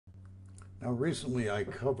Now recently I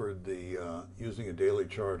covered the using a daily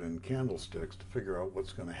chart and candlesticks to figure out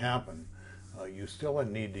what's going to happen. You still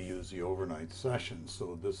need to use the overnight session.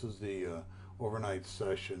 So this is the overnight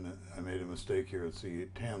session. I made a mistake here. It's the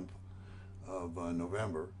 10th of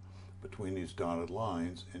November between these dotted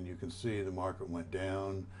lines, and you can see the market went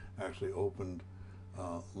down, actually opened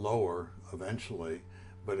lower eventually,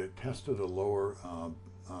 but it tested a lower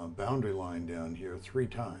boundary line down here 3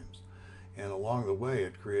 times. And along the way,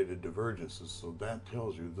 it created divergences. So that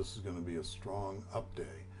tells you this is going to be a strong up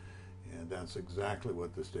day. And that's exactly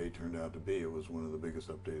what this day turned out to be. It was one of the biggest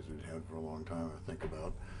up days we've had for a long time. I think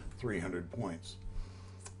about 300 points.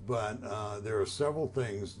 But there are several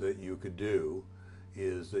things that you could do.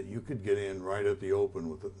 Is that you could get in right at the open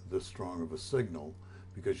with this strong of a signal,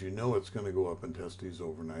 because you know it's going to go up and test these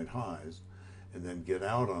overnight highs, and then get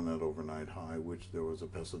out on that overnight high, which there was a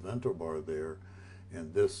Pesavento bar there,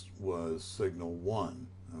 and this was signal 1,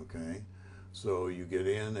 okay? So you get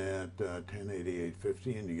in at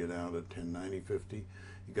 1088.50 and you get out at 1090.50.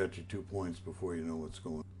 You got your 2 points before you know what's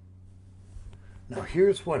going on. Now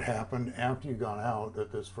here's what happened after you got out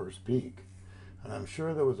at this first peak. And I'm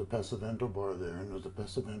sure there was a Pesavento bar there, and there was a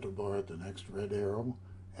Pesavento bar at the next red arrow,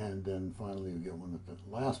 and then finally you get one at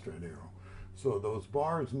the last red arrow. So those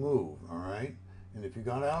bars move, all right? And if you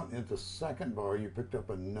got out at the second bar, you picked up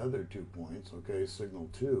another 2 points, okay, signal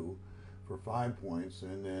 2 for 5 points,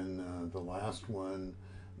 and then the last one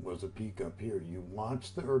was a peak up here. You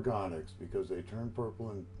watch the ergodics because they turn purple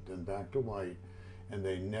and then back to white, and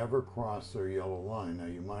they never cross their yellow line. Now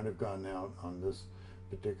you might have gotten out on this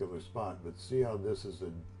particular spot, but see how this is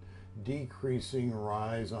a decreasing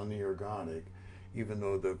rise on the ergodic, even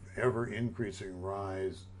though the ever increasing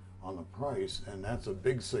rise on the price, and that's a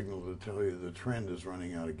big signal to tell you the trend is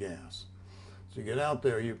running out of gas. So you get out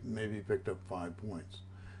there, you maybe picked up 5 points.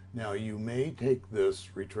 Now you may take this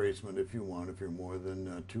retracement if you want, if you're more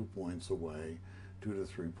than 2 points away, 2 to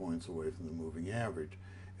 3 points away from the moving average.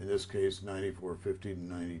 In this case, 94.50 to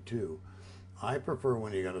 92. I prefer,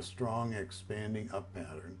 when you got a strong expanding up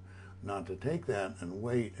pattern, not to take that and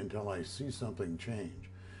wait until I see something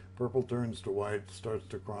change. Purple turns to white, starts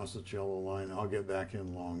to cross its yellow line. I'll get back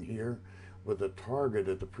in long here with a target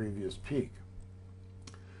at the previous peak.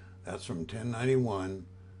 That's from 1091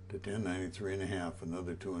 to 1093.5,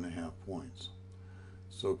 another 2.5 points.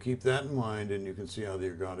 So keep that in mind, and you can see how the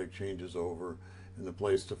ergodic changes over. And the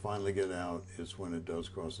place to finally get out is when it does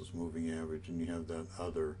cross this moving average and you have that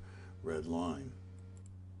other red line.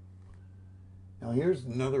 Now here's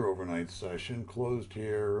another overnight session, closed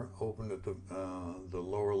here, opened at the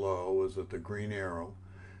lower low, was at the green arrow,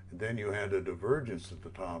 and then you had a divergence at the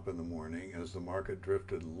top in the morning. As the market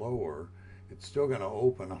drifted lower, it's still going to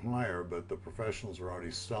open higher, but the professionals are already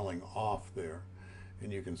selling off there,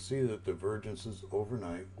 and you can see that divergences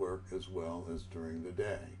overnight work as well as during the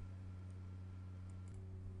day.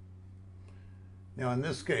 Now in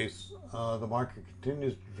this case, the market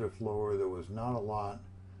continues to drift lower. There was not a lot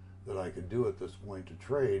that I could do at this point to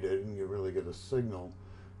trade. I didn't really get a signal.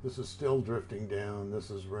 This is still drifting down.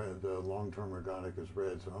 This is red. The long-term ergodic is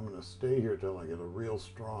red. So I'm going to stay here till I get a real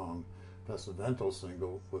strong Pesavento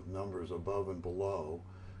single with numbers above and below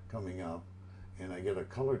coming up, and I get a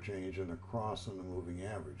color change and a cross in the moving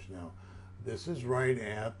average. Now this is right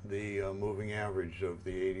at the moving average of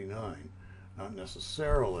the 89. Not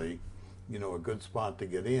necessarily, you know, a good spot to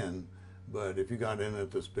get in, but if you got in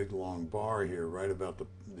at this big long bar here, right about the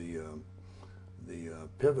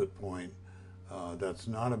pivot point, that's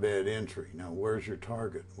not a bad entry. Now, where's your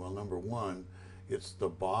target? Well, number 1, it's the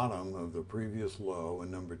bottom of the previous low,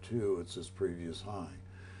 and number 2, it's this previous high.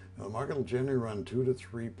 Now, the market will generally run 2 to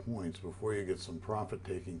 3 points before you get some profit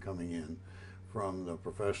taking coming in from the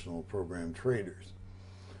professional program traders.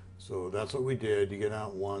 So that's what we did. You get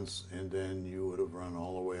out once, and then you would have run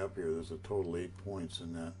all the way up here. There's a total 8 points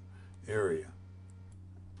in that area.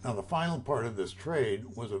 Now the final part of this trade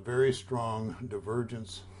was a very strong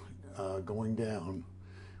divergence going down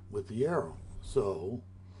with the arrow. So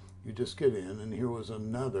you just get in, and here was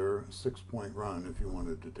another 6-point run if you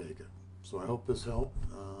wanted to take it. So I hope this helped.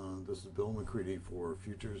 This is Bill McCready for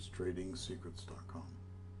FuturesTradingSecrets.com.